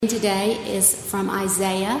Today is from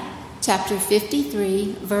Isaiah chapter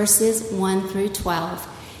 53, verses 1 through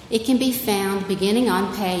 12. It can be found beginning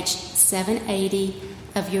on page 780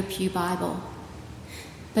 of your Pew Bible.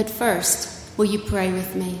 But first, will you pray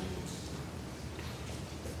with me?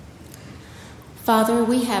 Father,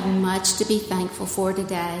 we have much to be thankful for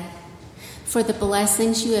today, for the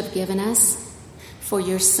blessings you have given us, for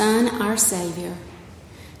your Son, our Savior,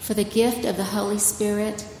 for the gift of the Holy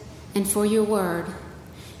Spirit, and for your word.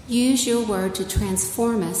 Use your word to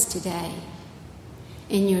transform us today.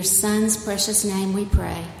 In your Son's precious name we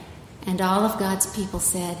pray, and all of God's people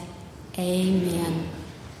said, Amen.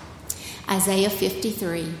 Isaiah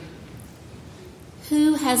 53.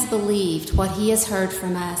 Who has believed what he has heard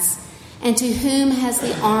from us, and to whom has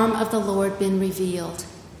the arm of the Lord been revealed?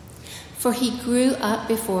 For he grew up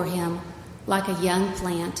before him like a young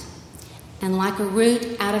plant, and like a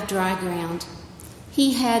root out of dry ground.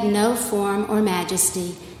 He had no form or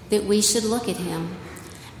majesty that we should look at him,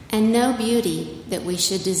 and no beauty that we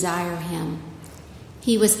should desire him.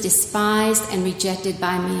 He was despised and rejected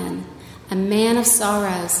by men, a man of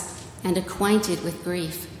sorrows and acquainted with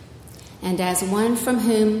grief. And as one from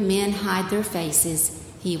whom men hide their faces,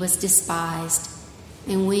 he was despised,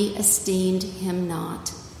 and we esteemed him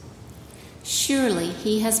not. Surely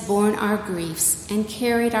he has borne our griefs and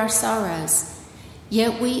carried our sorrows,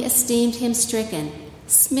 yet we esteemed him stricken,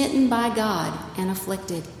 smitten by God, and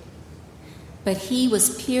afflicted. But he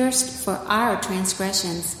was pierced for our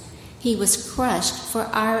transgressions. He was crushed for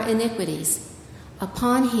our iniquities.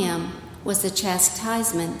 Upon him was the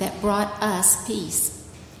chastisement that brought us peace,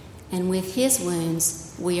 and with his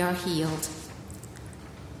wounds we are healed.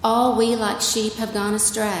 All we like sheep have gone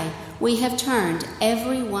astray. We have turned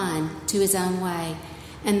every one to his own way,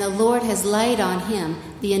 and the Lord has laid on him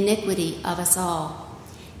the iniquity of us all.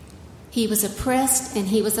 He was oppressed and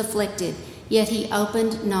he was afflicted, yet he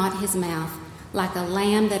opened not his mouth. Like a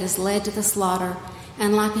lamb that is led to the slaughter,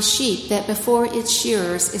 and like a sheep that before its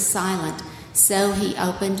shearers is silent, so he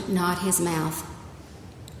opened not his mouth.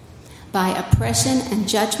 By oppression and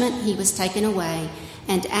judgment he was taken away.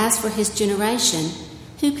 And as for his generation,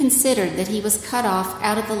 who considered that he was cut off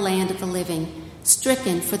out of the land of the living,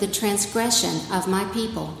 stricken for the transgression of my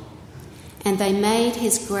people? And they made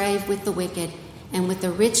his grave with the wicked, and with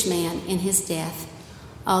the rich man in his death,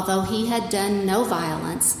 although he had done no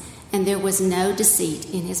violence, and there was no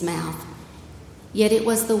deceit in his mouth. Yet it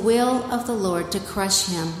was the will of the Lord to crush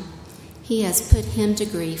him. He has put him to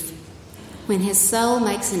grief. When his soul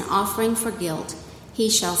makes an offering for guilt, he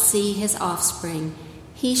shall see his offspring.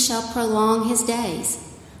 He shall prolong his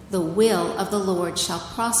days. The will of the Lord shall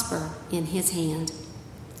prosper in his hand.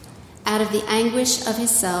 Out of the anguish of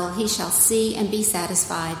his soul he shall see and be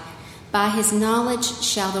satisfied. By his knowledge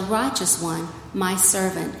shall the righteous one, my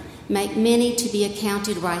servant, make many to be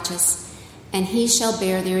accounted righteous, and he shall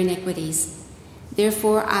bear their iniquities.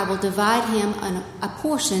 Therefore I will divide him a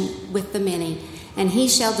portion with the many, and he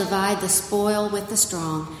shall divide the spoil with the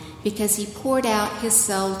strong, because he poured out his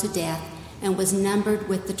soul to death and was numbered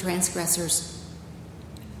with the transgressors.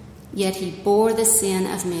 Yet he bore the sin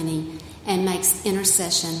of many and makes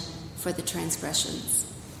intercession for the transgressions.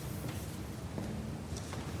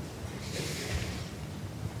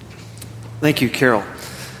 Thank you, Carol.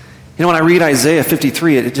 You know, when I read Isaiah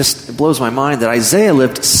 53, it just blows my mind that Isaiah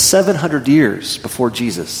lived 700 years before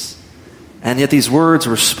Jesus. And yet these words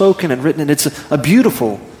were spoken and written, and it's a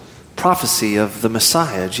beautiful prophecy of the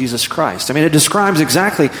Messiah, Jesus Christ. I mean, it describes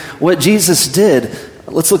exactly what Jesus did.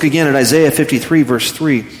 Let's look again at Isaiah 53, verse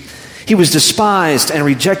 3. He was despised and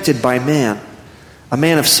rejected by man, a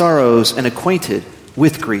man of sorrows and acquainted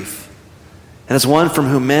with grief. And as one from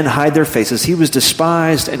whom men hide their faces, he was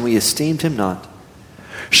despised, and we esteemed him not.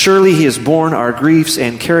 Surely he has borne our griefs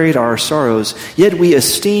and carried our sorrows, yet we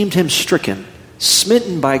esteemed him stricken,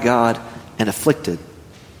 smitten by God, and afflicted.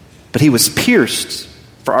 But he was pierced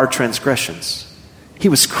for our transgressions. He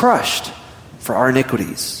was crushed for our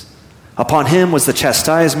iniquities. Upon him was the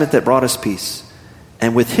chastisement that brought us peace,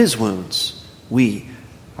 and with his wounds we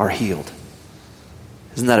are healed.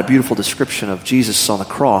 Isn't that a beautiful description of Jesus on the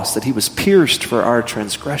cross, that he was pierced for our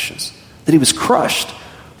transgressions, that he was crushed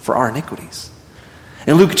for our iniquities?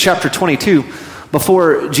 In Luke chapter 22,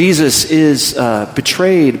 before Jesus is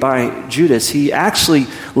betrayed by Judas, he actually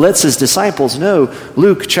lets his disciples know,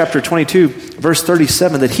 Luke chapter 22, verse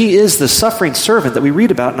 37, that he is the suffering servant that we read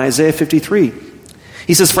about in Isaiah 53.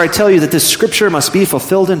 He says, "For I tell you that this scripture must be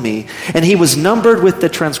fulfilled in me, and he was numbered with the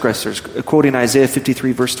transgressors," quoting Isaiah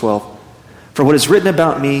 53, verse 12. "For what is written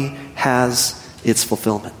about me has its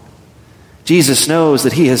fulfillment." Jesus knows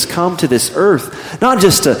that he has come to this earth not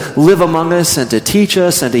just to live among us and to teach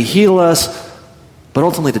us and to heal us, but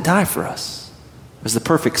ultimately to die for us as the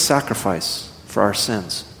perfect sacrifice for our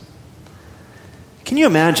sins. Can you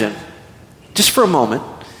imagine, just for a moment,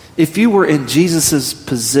 if you were in Jesus'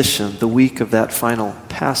 position the week of that final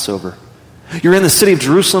Passover? You're in the city of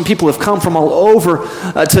Jerusalem. People have come from all over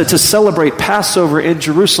to celebrate Passover in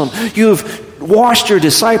Jerusalem. You've washed your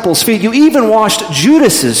disciples' feet. You even washed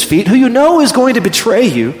Judas's feet, who you know is going to betray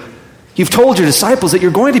you. You've told your disciples that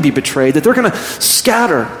you're going to be betrayed, that they're going to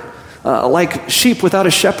scatter like sheep without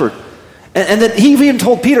a shepherd. And that he even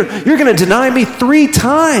told Peter, you're going to deny me 3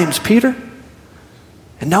 times, Peter.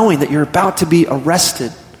 And knowing that you're about to be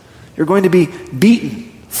arrested, you're going to be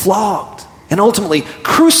beaten, flogged, and ultimately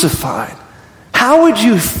crucified. How would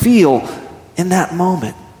you feel in that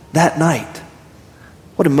moment, that night?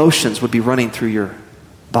 What emotions would be running through your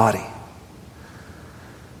body?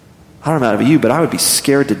 I don't know about you, but I would be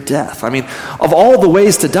scared to death. I mean, of all the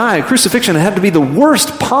ways to die, crucifixion had to be the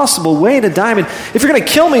worst possible way to die. I mean, if you're going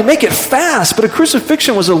to kill me, make it fast. But a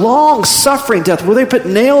crucifixion was a long suffering death where they put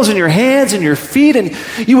nails in your hands and your feet, and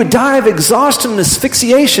you would die of exhaustion and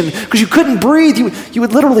asphyxiation because you couldn't breathe. You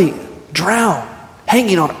would literally drown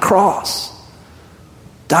hanging on a cross.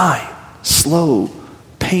 Dying, slow,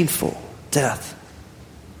 painful death.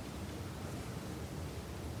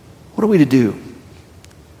 What are we to do?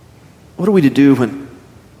 What are we to do when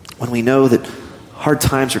we know that hard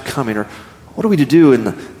times are coming? Or what are we to do in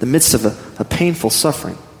the midst of a painful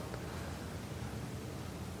suffering?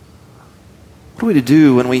 What are we to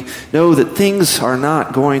do when we know that things are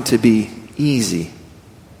not going to be easy?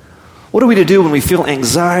 What are we to do when we feel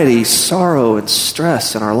anxiety, sorrow, and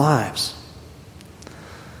stress in our lives?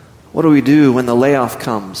 What do we do when the layoff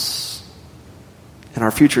comes and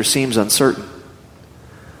our future seems uncertain?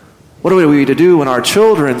 What are we to do when our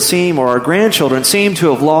children or our grandchildren seem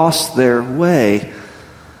to have lost their way?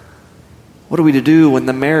 What are we to do when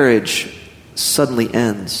the marriage suddenly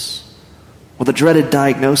ends? Or the dreaded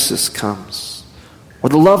diagnosis comes? Or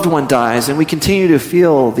the loved one dies and we continue to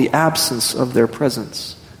feel the absence of their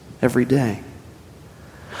presence every day?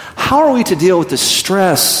 How are we to deal with the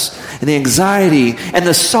stress and the anxiety and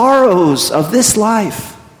the sorrows of this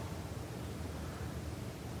life?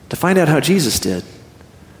 To find out how Jesus did,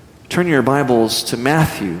 turn your Bibles to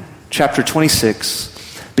Matthew chapter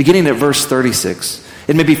 26, beginning at verse 36.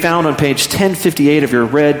 It may be found on page 1058 of your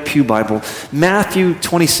red pew Bible. Matthew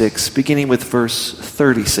 26, beginning with verse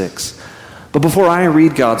 36. But before I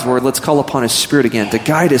read God's word, let's call upon His Spirit again to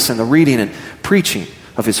guide us in the reading and preaching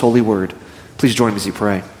of His holy word. Please join me as we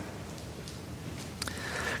pray.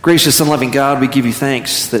 Gracious and loving God, we give you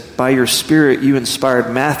thanks that by your Spirit you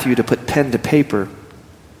inspired Matthew to put pen to paper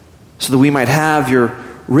so that we might have your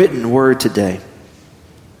written word today.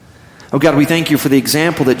 Oh God, we thank you for the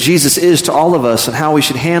example that Jesus is to all of us and how we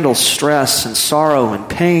should handle stress and sorrow and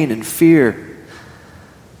pain and fear.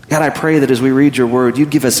 God, I pray that as we read your word, you'd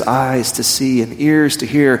give us eyes to see and ears to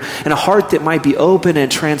hear and a heart that might be open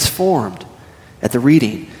and transformed at the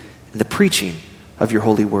reading and the preaching of your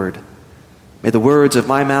holy word. May the words of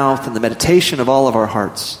my mouth and the meditation of all of our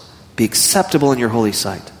hearts be acceptable in your holy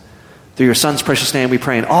sight. Through your Son's precious name we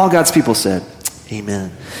pray, and all God's people said,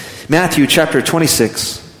 amen. Matthew chapter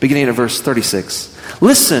 26, beginning at verse 36.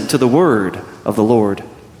 Listen to the word of the Lord.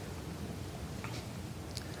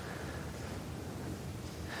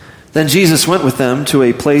 Then Jesus went with them to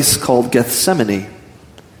a place called Gethsemane,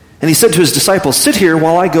 and he said to his disciples, sit here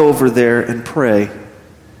while I go over there and pray.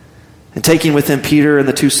 And taking with him Peter and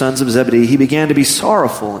the 2 sons of Zebedee, he began to be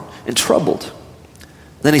sorrowful and troubled.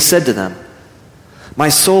 Then he said to them, my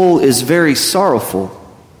soul is very sorrowful,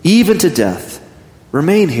 even to death.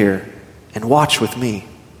 Remain here and watch with me.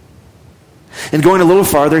 And going a little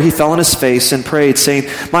farther, he fell on his face and prayed, saying,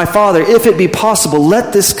 my Father, if it be possible,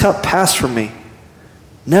 let this cup pass from me.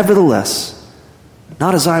 Nevertheless,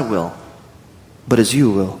 not as I will, but as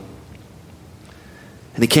you will.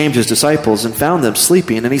 And he came to his disciples and found them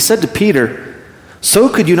sleeping. And he said to Peter, so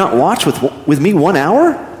could you not watch with me 1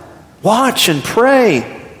 hour? Watch and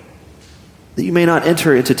pray that you may not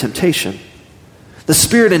enter into temptation. The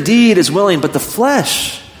spirit indeed is willing, but the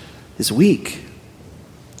flesh is weak.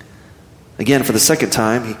 Again, for the second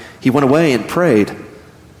time, he went away and prayed,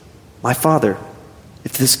 my Father,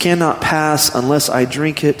 if this cannot pass unless I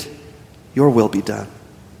drink it, your will be done.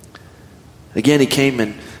 Again he came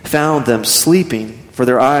and found them sleeping, for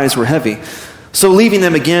their eyes were heavy. So leaving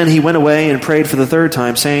them again, he went away and prayed for the 3rd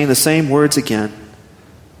time, saying the same words again.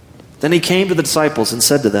 Then he came to the disciples and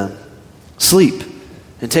said to them, sleep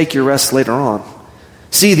and take your rest later on.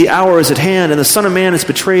 See, the hour is at hand, and the Son of Man is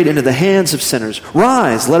betrayed into the hands of sinners.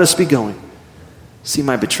 Rise, let us be going. See,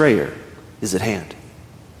 my betrayer is at hand.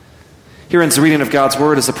 Here ends the reading of God's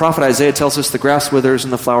word. As the prophet Isaiah tells us, the grass withers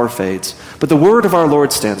and the flower fades, but the word of our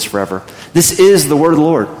Lord stands forever. This is the word of the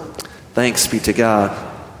Lord. Thanks be to God.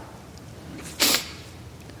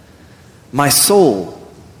 My soul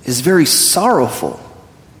is very sorrowful,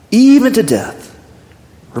 even to death.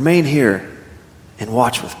 Remain here and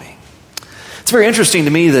watch with me. It's very interesting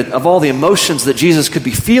to me that of all the emotions that Jesus could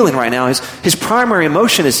be feeling right now, his primary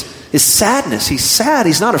emotion is sadness. He's sad.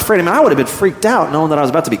 He's not afraid. I mean, I would have been freaked out knowing that I was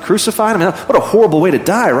about to be crucified. I mean, what a horrible way to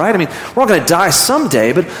die, right? I mean, we're all going to die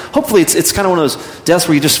someday, but hopefully it's kind of one of those deaths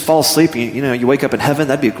where you just fall asleep and you wake up in heaven.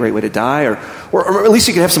 That'd be a great way to die. Or at least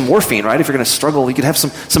you could have some morphine, right? If you're going to struggle, you could have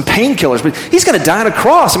some painkillers. But he's going to die on a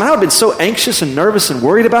cross. I mean, I would have been so anxious and nervous and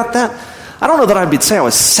worried about that. I don't know that I'd say I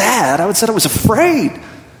was sad. I would say I was afraid.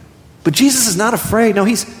 But Jesus is not afraid. No,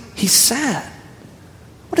 he's sad.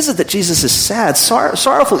 What is it that Jesus is sad?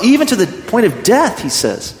 Sorrowful, even to the point of death, he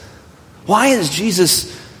says. Why is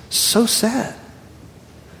Jesus so sad?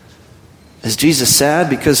 Is Jesus sad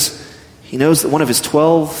because he knows that one of his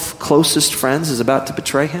 12 closest friends is about to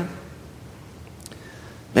betray him?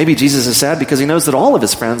 Maybe Jesus is sad because he knows that all of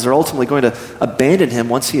his friends are ultimately going to abandon him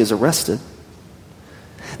once he is arrested.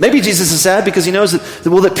 Maybe Jesus is sad because he knows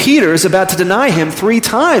that Peter is about to deny him 3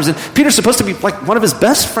 times. And Peter's supposed to be like one of his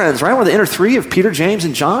best friends, right? One of the inner 3 of Peter, James,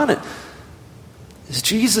 and John. And is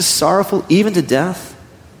Jesus sorrowful even to death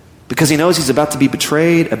because he knows he's about to be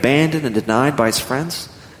betrayed, abandoned, and denied by his friends?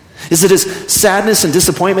 Is it his sadness and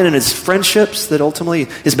disappointment in his friendships that ultimately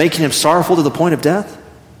is making him sorrowful to the point of death?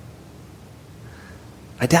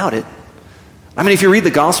 I doubt it. I mean, if you read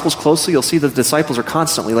the Gospels closely, you'll see that the disciples are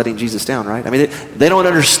constantly letting Jesus down, right? I mean, they don't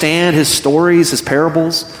understand his stories, his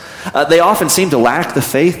parables. They often seem to lack the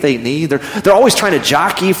faith they need. They're always trying to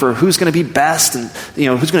jockey for who's going to be best and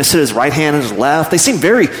who's going to sit at his right hand and his left. They seem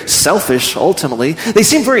very selfish, ultimately. They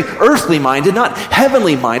seem very earthly minded, not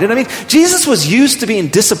heavenly minded. I mean, Jesus was used to being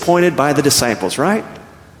disappointed by the disciples, right?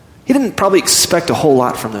 He didn't probably expect a whole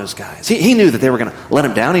lot from those guys. He knew that they were going to let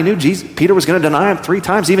him down. He knew Peter was going to deny him 3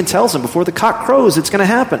 times. He even tells him before the cock crows it's going to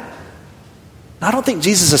happen. I don't think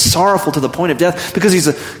Jesus is sorrowful to the point of death because he's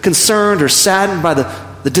concerned or saddened by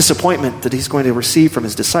the disappointment that he's going to receive from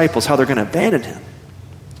his disciples, how they're going to abandon him.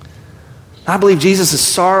 I believe Jesus is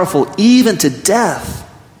sorrowful even to death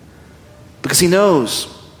because he knows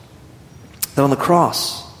that on the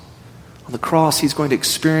cross he's going to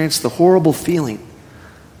experience the horrible feeling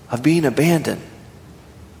of being abandoned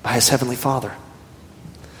by his heavenly Father.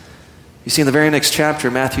 You see, in the very next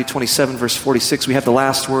chapter, Matthew 27, verse 46, we have the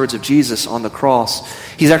last words of Jesus on the cross.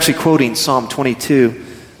 He's actually quoting Psalm 22.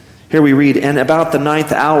 Here we read, "And about the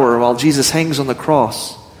 9th hour, while Jesus hangs on the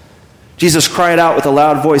cross, Jesus cried out with a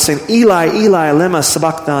loud voice, saying, 'Eli, Eli, lema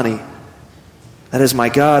sabachthani?' That is, my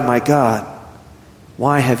God,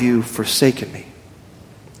 why have you forsaken me?"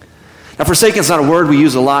 Now, forsaken is not a word we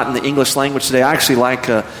use a lot in the English language today. I actually like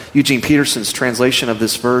Eugene Peterson's translation of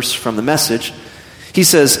this verse from the Message. He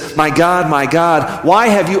says, my God, why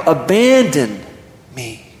have you abandoned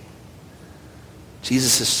me?"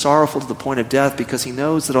 Jesus is sorrowful to the point of death because he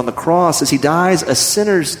knows that on the cross, as he dies a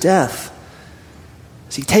sinner's death,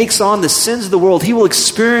 as he takes on the sins of the world, he will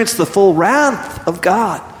experience the full wrath of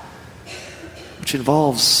God, which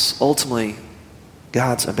involves ultimately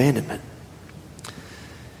God's abandonment.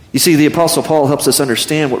 You see, the Apostle Paul helps us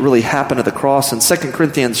understand what really happened at the cross. In 2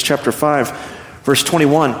 Corinthians chapter 5, verse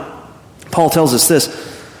 21, Paul tells us this,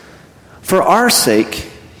 "For our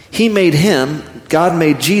sake, he made him," God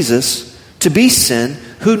made Jesus, "to be sin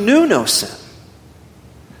who knew no sin."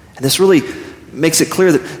 And this really makes it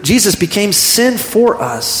clear that Jesus became sin for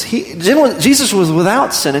us. Jesus was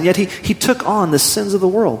without sin, and yet he took on the sins of the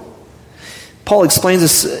world. Paul explains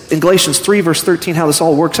this in Galatians 3, verse 13, how this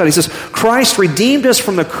all works out. He says, "Christ redeemed us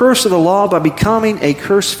from the curse of the law by becoming a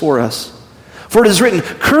curse for us. For it is written,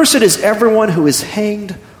 'Cursed is everyone who is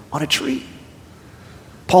hanged on a tree.'"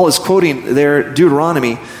 Paul is quoting there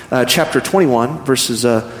Deuteronomy chapter 21, verses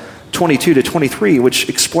 22 to 23, which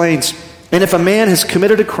explains, "And if a man has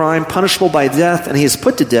committed a crime punishable by death, and he is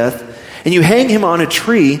put to death, and you hang him on a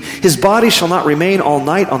tree, his body shall not remain all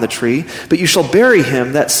night on the tree, but you shall bury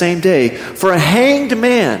him that same day. For a hanged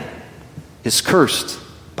man is cursed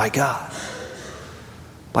by God."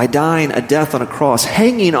 By dying a death on a cross,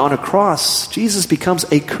 hanging on a cross, Jesus becomes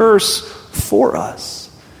a curse for us.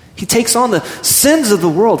 He takes on the sins of the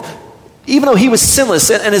world, even though he was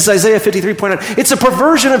sinless. And as Isaiah 53 pointed out, it's a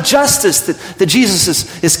perversion of justice that Jesus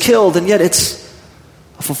is killed, and yet it's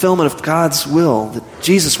a fulfillment of God's will that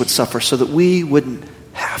Jesus would suffer so that we wouldn't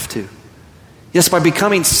have to. Yes, by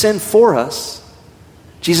becoming sin for us,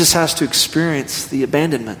 Jesus has to experience the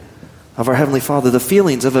abandonment of our Heavenly Father, the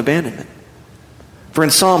feelings of abandonment. For in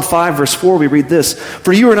Psalm 5, verse 4, we read this,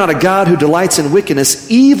 "For you are not a God who delights in wickedness.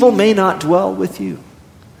 Evil may not dwell with you."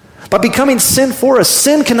 By becoming sin for us,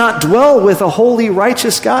 sin cannot dwell with a holy,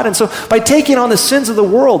 righteous God. And so by taking on the sins of the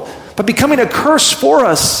world, by becoming a curse for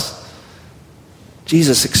us,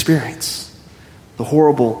 Jesus experienced the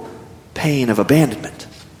horrible pain of abandonment,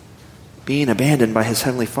 being abandoned by his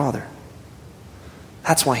heavenly Father.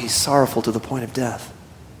 That's why he's sorrowful to the point of death.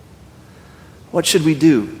 What should we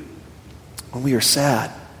do when we are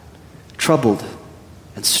sad, troubled,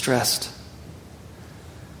 and stressed?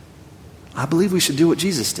 I believe we should do what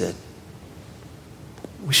Jesus did.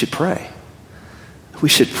 We should pray. We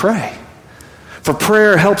should pray. For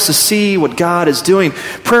prayer helps us see what God is doing.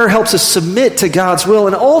 Prayer helps us submit to God's will.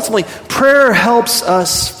 And ultimately, prayer helps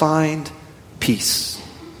us find peace.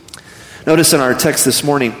 Notice in our text this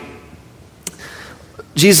morning,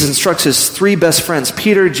 Jesus instructs his three best friends,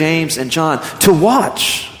 Peter, James, and John, to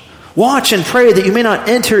watch. Watch and pray that you may not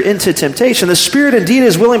enter into temptation. The spirit indeed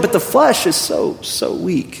is willing, but the flesh is so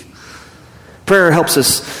weak. Prayer helps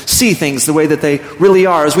us see things the way that they really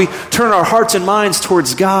are. As we turn our hearts and minds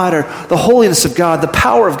towards God, or the holiness of God, the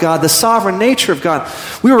power of God, the sovereign nature of God,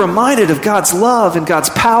 we are reminded of God's love and God's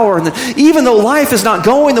power. And that even though life is not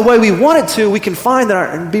going the way we want it to, we can find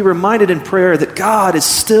that and be reminded in prayer that God is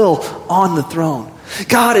still on the throne.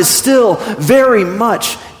 God is still very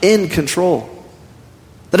much in control.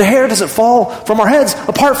 That a hair doesn't fall from our heads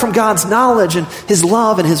apart from God's knowledge and his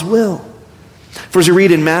love and his will. For as we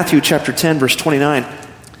read in Matthew chapter 10, verse 29,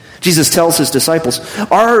 Jesus tells his disciples,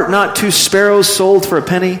 "Are not 2 sparrows sold for a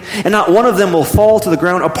penny, and not one of them will fall to the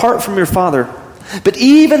ground apart from your Father? But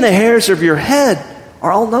even the hairs of your head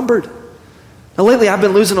are all numbered." Now lately I've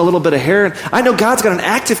been losing a little bit of hair, and I know God's got an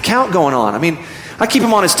active count going on. I mean, I keep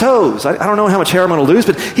him on his toes. I don't know how much hair I'm going to lose,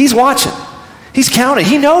 but he's watching. He's counting.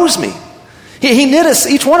 He knows me. He knit us,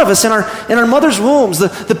 each one of us, in our mother's wombs.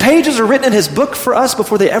 The pages are written in his book for us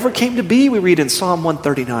before they ever came to be, we read in Psalm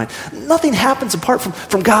 139. Nothing happens apart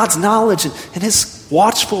from God's knowledge and his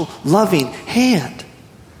watchful, loving hand.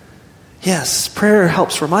 Yes, prayer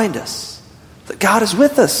helps remind us that God is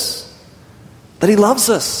with us, that he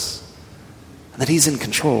loves us, and that he's in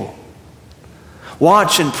control.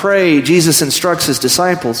 Watch and pray, Jesus instructs his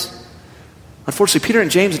disciples. Unfortunately, Peter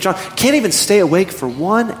and James and John can't even stay awake for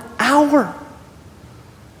 1 hour.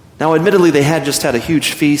 Now, admittedly, they had just had a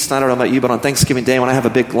huge feast. I don't know about you, but on Thanksgiving Day, when I have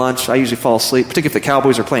a big lunch, I usually fall asleep, particularly if the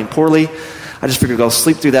Cowboys are playing poorly. I just figured I'll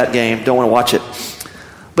sleep through that game. Don't want to watch it.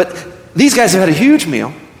 But these guys have had a huge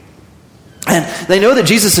meal, and they know that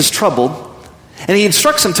Jesus is troubled, and he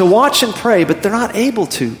instructs them to watch and pray, but they're not able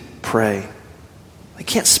to pray. They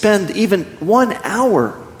can't spend even 1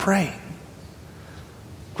 hour praying.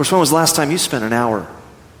 Of course, when was the last time you spent an hour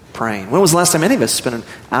praying? When was the last time any of us spent an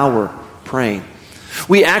hour praying?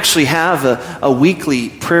 We actually have a weekly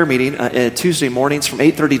prayer meeting Tuesday mornings from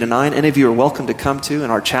 8:30 to 9. Any of you are welcome to come to in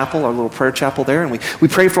our chapel, our little prayer chapel there. And we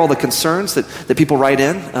pray for all the concerns that people write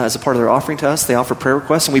in as a part of their offering to us. They offer prayer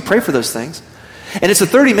requests, and we pray for those things. And it's a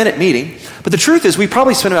 30-minute meeting. But the truth is we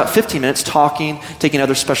probably spend about 15 minutes talking, taking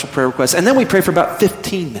other special prayer requests. And then we pray for about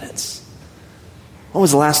 15 minutes. When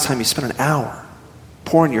was the last time you spent an hour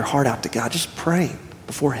pouring your heart out to God, just praying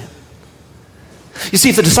before him? You see,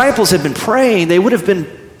 if the disciples had been praying, they would have been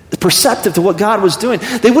perceptive to what God was doing.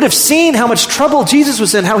 They would have seen how much trouble Jesus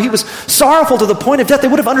was in, how he was sorrowful to the point of death. They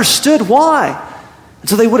would have understood why. And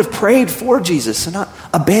so they would have prayed for Jesus and not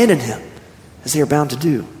abandoned him as they are bound to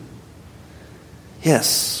do.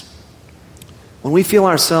 Yes, when we feel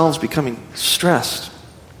ourselves becoming stressed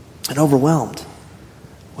and overwhelmed,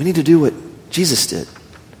 we need to do what Jesus did.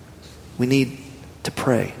 We need to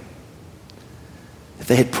pray. If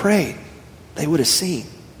they had prayed, they would have seen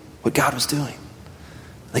what God was doing.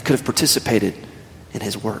 They could have participated in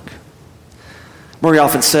his work. Murray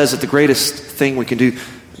often says that the greatest thing we can do,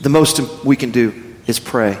 the most we can do, is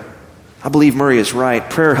pray. I believe Murray is right.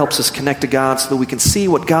 Prayer helps us connect to God so that we can see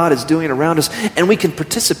what God is doing around us and we can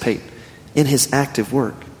participate in his active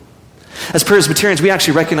work. As Presbyterians, we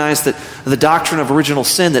actually recognize that the doctrine of original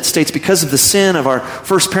sin that states because of the sin of our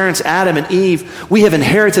first parents, Adam and Eve, we have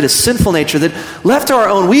inherited a sinful nature that left to our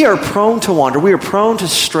own, we are prone to wander. We are prone to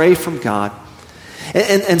stray from God.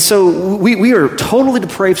 And so we are totally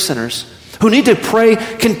depraved sinners who need to pray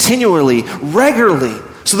continually, regularly,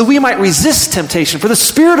 so that we might resist temptation. For the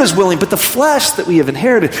spirit is willing, but the flesh that we have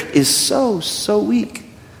inherited is so weak.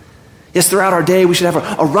 Yes, throughout our day, we should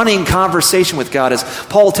have a running conversation with God, as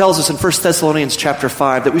Paul tells us in 1 Thessalonians chapter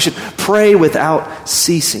 5, that we should pray without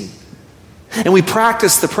ceasing. And we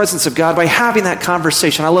practice the presence of God by having that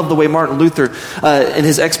conversation. I love the way Martin Luther, in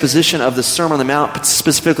his exposition of the Sermon on the Mount,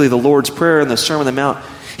 specifically the Lord's Prayer and the Sermon on the Mount,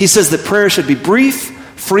 He says that prayer should be brief,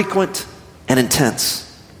 frequent, and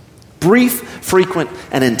intense. Brief, frequent,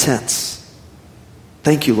 and intense.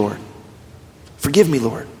 Thank you, Lord. Forgive me,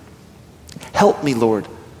 Lord. Help me, Lord.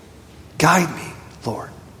 Guide me, Lord.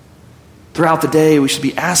 Throughout the day, we should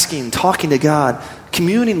be asking, talking to God,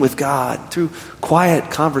 communing with God through quiet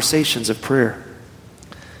conversations of prayer.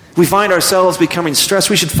 If we find ourselves becoming stressed,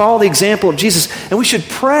 we should follow the example of Jesus and we should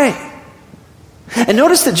pray. And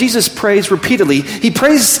notice that Jesus prays repeatedly. He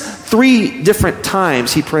prays 3 different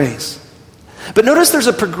times he prays. But notice there's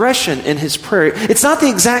a progression in his prayer. It's not the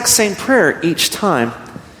exact same prayer each time.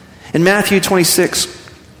 In Matthew 26,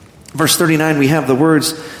 verse 39, we have the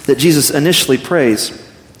words that Jesus initially prays.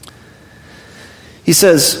 He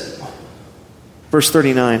says, verse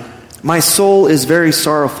 39, "My soul is very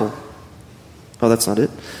sorrowful." Oh, that's not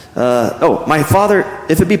it. "My Father,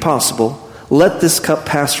 if it be possible, let this cup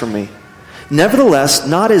pass from me. Nevertheless,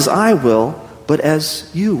 not as I will, but as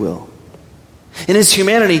you will." In his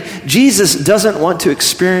humanity, Jesus doesn't want to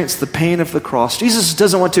experience the pain of the cross. Jesus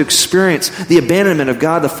doesn't want to experience the abandonment of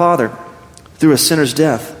God the Father through a sinner's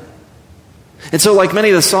death. And so, like many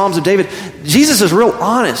of the Psalms of David, Jesus is real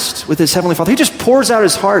honest with his Heavenly Father. He just pours out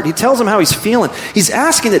his heart. He tells him how he's feeling. He's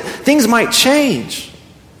asking that things might change.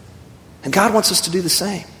 And God wants us to do the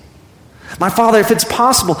same. "My Father, if it's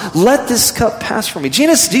possible, let this cup pass from me."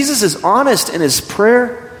 Jesus is honest in his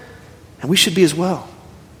prayer, and we should be as well.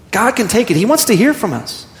 God can take it. He wants to hear from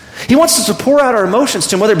us. He wants us to pour out our emotions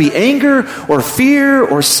to him, whether it be anger or fear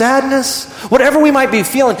or sadness, whatever we might be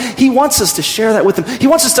feeling. He wants us to share that with him. He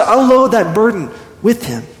wants us to unload that burden with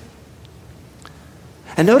him.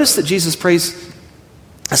 And notice that Jesus prays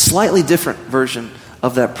a slightly different version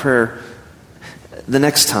of that prayer the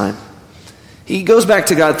next time. He goes back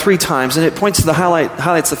to God 3 times, and it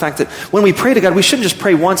highlights the fact that when we pray to God, we shouldn't just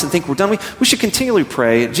pray once and think we're done. We should continually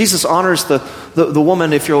pray. Jesus honors the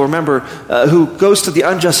woman, if you'll remember, who goes to the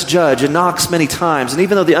unjust judge and knocks many times. And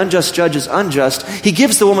even though the unjust judge is unjust, he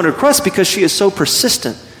gives the woman a request because she is so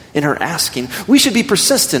persistent in her asking. We should be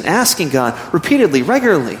persistent, asking God repeatedly,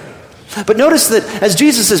 regularly. But notice that as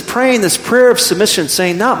Jesus is praying this prayer of submission,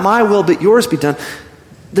 saying, "Not my will, but yours be done,"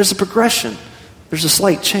 there's a progression. There's a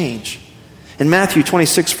slight change. In Matthew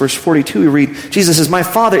 26, verse 42, we read, Jesus says, "My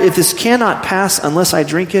Father, if this cannot pass unless I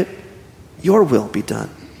drink it, your will be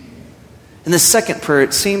done." In this second prayer,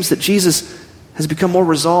 it seems that Jesus has become more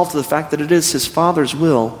resolved to the fact that it is his Father's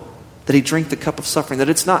will that he drink the cup of suffering, that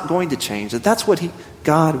it's not going to change, that that's what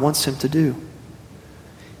God wants him to do.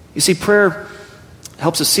 You see, prayer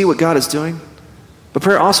helps us see what God is doing, but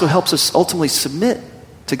prayer also helps us ultimately submit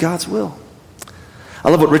to God's will. I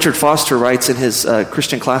love what Richard Foster writes in his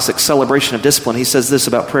Christian classic, Celebration of Discipline. He says this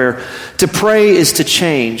about prayer: "To pray is to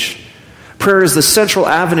change. Prayer is the central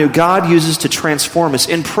avenue God uses to transform us.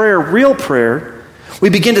 In prayer, real prayer, we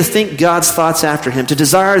begin to think God's thoughts after him, to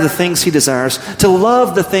desire the things he desires, to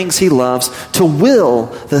love the things he loves, to will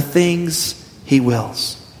the things he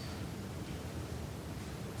wills."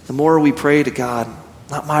 The more we pray to God,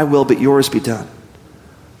 "Not my will, but yours be done,"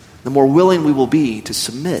 the more willing we will be to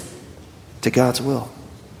submit to God's will.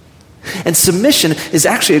 And submission is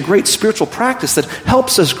actually a great spiritual practice that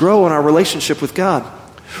helps us grow in our relationship with God.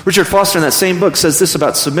 Richard Foster in that same book says this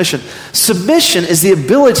about submission: "Submission is the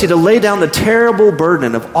ability to lay down the terrible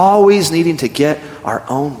burden of always needing to get our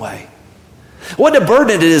own way." What a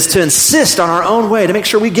burden it is to insist on our own way, to make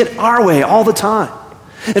sure we get our way all the time.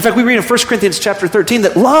 In fact, we read in 1 Corinthians chapter 13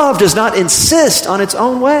 that love does not insist on its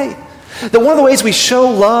own way. That one of the ways we show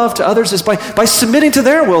love to others is by submitting to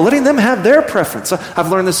their will, letting them have their preference.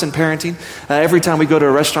 I've learned this in parenting. Every time we go to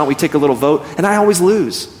a restaurant, we take a little vote, and I always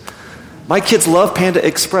lose. My kids love Panda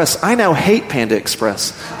Express. I now hate Panda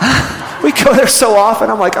Express. We go there so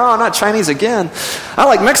often. I'm like, oh, not Chinese again. I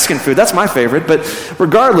like Mexican food. That's my favorite. But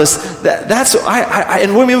regardless,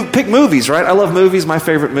 and when we pick movies, right? I love movies. My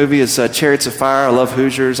favorite movie is Chariots of Fire. I love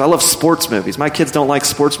Hoosiers. I love sports movies. My kids don't like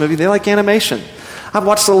sports movies. They like animation. I've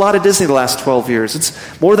watched a lot of Disney the last 12 years. It's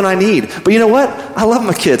more than I need. But you know what? I love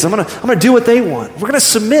my kids. I'm gonna do what they want. We're going to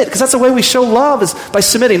submit, because that's the way we show love, is by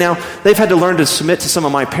submitting. Now, they've had to learn to submit to some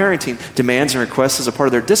of my parenting demands and requests as a part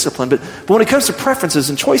of their discipline. But when it comes to preferences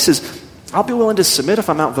and choices, I'll be willing to submit if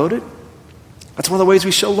I'm outvoted. That's one of the ways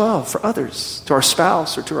we show love for others, to our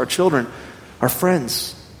spouse or to our children, our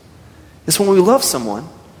friends. It's when we love someone,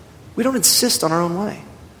 we don't insist on our own way.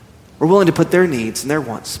 We're willing to put their needs and their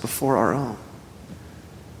wants before our own.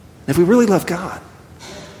 If we really love God,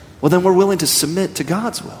 well, then we're willing to submit to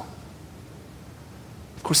God's will.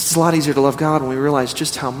 Of course, it's a lot easier to love God when we realize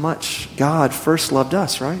just how much God first loved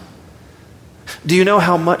us, right? Do you know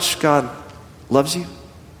how much God loves you?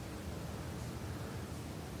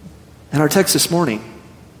 In our text this morning,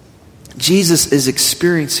 Jesus is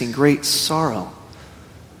experiencing great sorrow.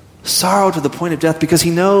 Sorrow to the point of death because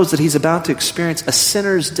he knows that he's about to experience a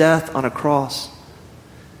sinner's death on a cross.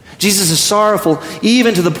 Jesus is sorrowful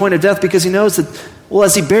even to the point of death because he knows that, well,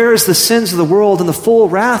 as he bears the sins of the world and the full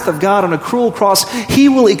wrath of God on a cruel cross, he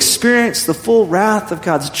will experience the full wrath of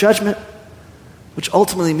God's judgment, which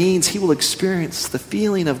ultimately means he will experience the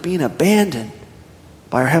feeling of being abandoned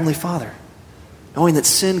by our Heavenly Father, knowing that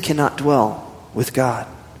sin cannot dwell with God.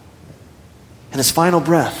 And his final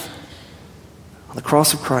breath on the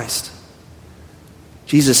cross of Christ,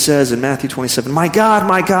 Jesus says in Matthew 27, my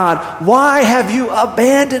God, why have you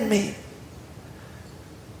abandoned me?"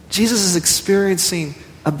 Jesus is experiencing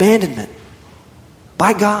abandonment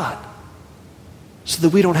by God so that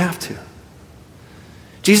we don't have to.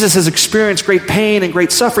 Jesus has experienced great pain and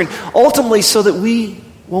great suffering, ultimately so that we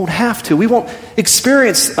won't have to. We won't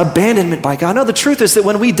experience abandonment by God. No, the truth is that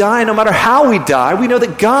when we die, no matter how we die, we know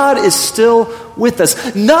that God is still with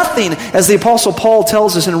us. Nothing, as the Apostle Paul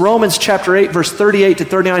tells us in Romans chapter 8, verse 38 to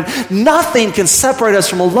 39, nothing can separate us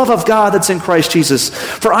from the love of God that's in Christ Jesus.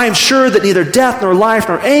 For I am sure that neither death, nor life,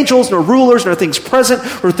 nor angels, nor rulers, nor things present,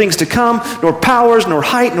 nor things to come, nor powers, nor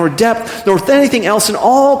height, nor depth, nor anything else in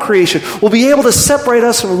all creation will be able to separate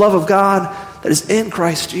us from the love of God that is in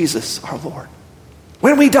Christ Jesus our Lord.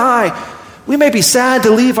 When we die, we may be sad to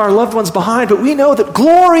leave our loved ones behind, but we know that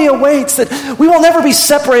glory awaits, that we will never be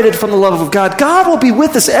separated from the love of God. God will be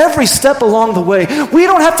with us every step along the way. We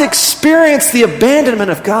don't have to experience the abandonment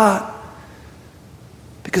of God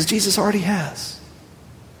because Jesus already has.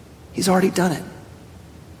 He's already done it.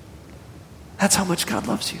 That's how much God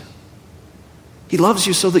loves you. He loves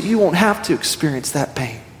you so that you won't have to experience that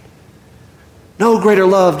pain. No greater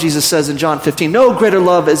love, Jesus says in John 15, no greater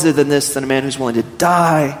love is there than this, than a man who's willing to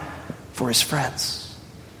die for his friends.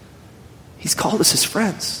 He's called us his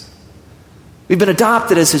friends. We've been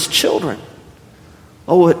adopted as his children.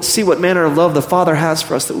 Oh, see what manner of love the Father has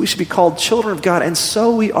for us, that we should be called children of God, and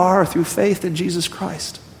so we are through faith in Jesus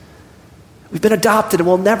Christ. We've been adopted and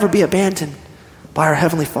will never be abandoned by our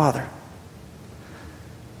Heavenly Father.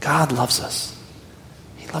 God loves us.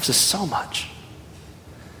 He loves us so much.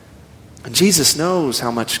 And Jesus knows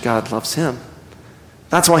how much God loves him.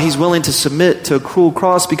 That's why he's willing to submit to a cruel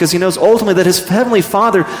cross, because he knows ultimately that his Heavenly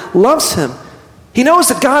Father loves him. He knows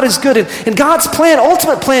that God is good, and God's plan,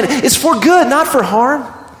 ultimate plan, is for good, not for harm.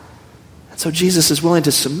 And so Jesus is willing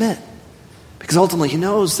to submit, because ultimately he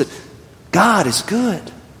knows that God is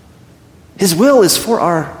good. His will is for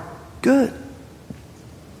our good.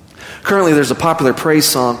 Currently, there's a popular praise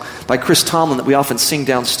song by Chris Tomlin that we often sing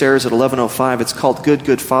downstairs at 11:05. It's called Good,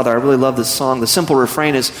 Good Father. I really love this song. The simple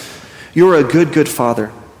refrain is, you're a good, good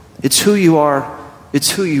Father. It's who you are. It's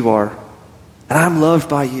who you are. And I'm loved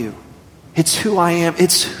by you. It's who I am.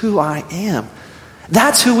 It's who I am.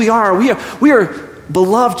 That's who we are. We are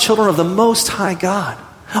beloved children of the Most High God.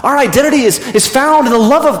 Our identity is found in the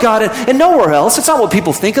love of God and nowhere else. It's not what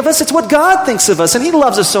people think of us. It's what God thinks of us. And he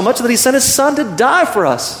loves us so much that he sent his Son to die for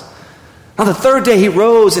us. On the third day, he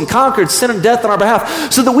rose and conquered sin and death on our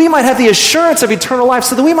behalf so that we might have the assurance of eternal life,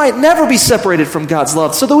 so that we might never be separated from God's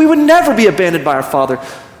love, so that we would never be abandoned by our Father,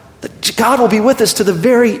 that God will be with us to the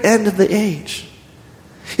very end of the age.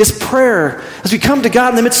 It's prayer. As we come to God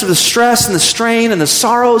in the midst of the stress and the strain and the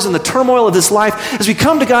sorrows and the turmoil of this life, as we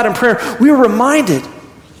come to God in prayer, we are reminded,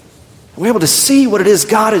 we're able to see what it is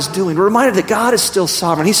God is doing. We're reminded that God is still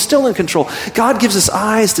sovereign. He's still in control. God gives us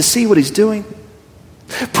eyes to see what he's doing.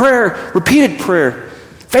 Prayer, repeated prayer,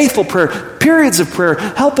 faithful prayer, periods of prayer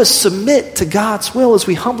help us submit to God's will as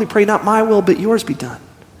we humbly pray, not my will, but yours be done.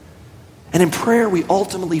 And in prayer, we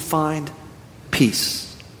ultimately find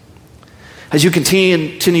peace. As you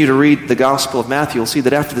continue to read the Gospel of Matthew, you'll see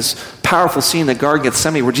that after this powerful scene in the Garden of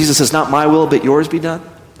Gethsemane where Jesus says, not my will, but yours be done,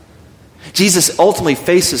 Jesus ultimately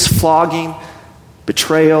faces flogging,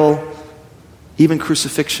 betrayal, even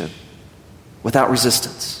crucifixion without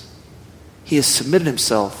resistance. He has submitted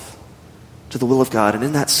himself to the will of God, and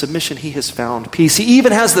in that submission he has found peace. He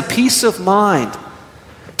even has the peace of mind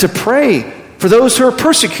to pray for those who are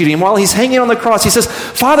persecuting him while he's hanging on the cross. He says,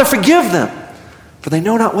 Father, forgive them, for they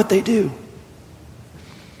know not what they do.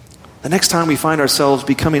 The next time we find ourselves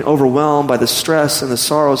becoming overwhelmed by the stress and the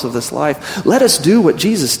sorrows of this life, let us do what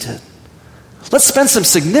Jesus did. Let's spend some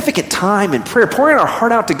significant time in prayer, pouring our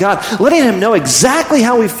heart out to God, letting him know exactly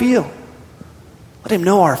how we feel. Let him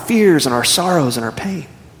know our fears and our sorrows and our pain.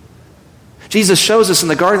 Jesus shows us in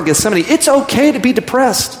the Garden of Gethsemane, it's okay to be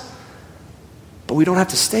depressed, but we don't have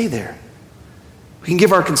to stay there. We can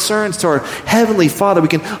give our concerns to our Heavenly Father. We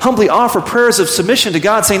can humbly offer prayers of submission to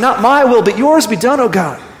God, saying, not my will, but yours be done, O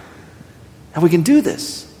God. And we can do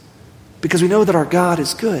this because we know that our God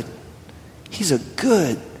is good. He's a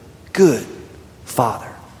good, good Father.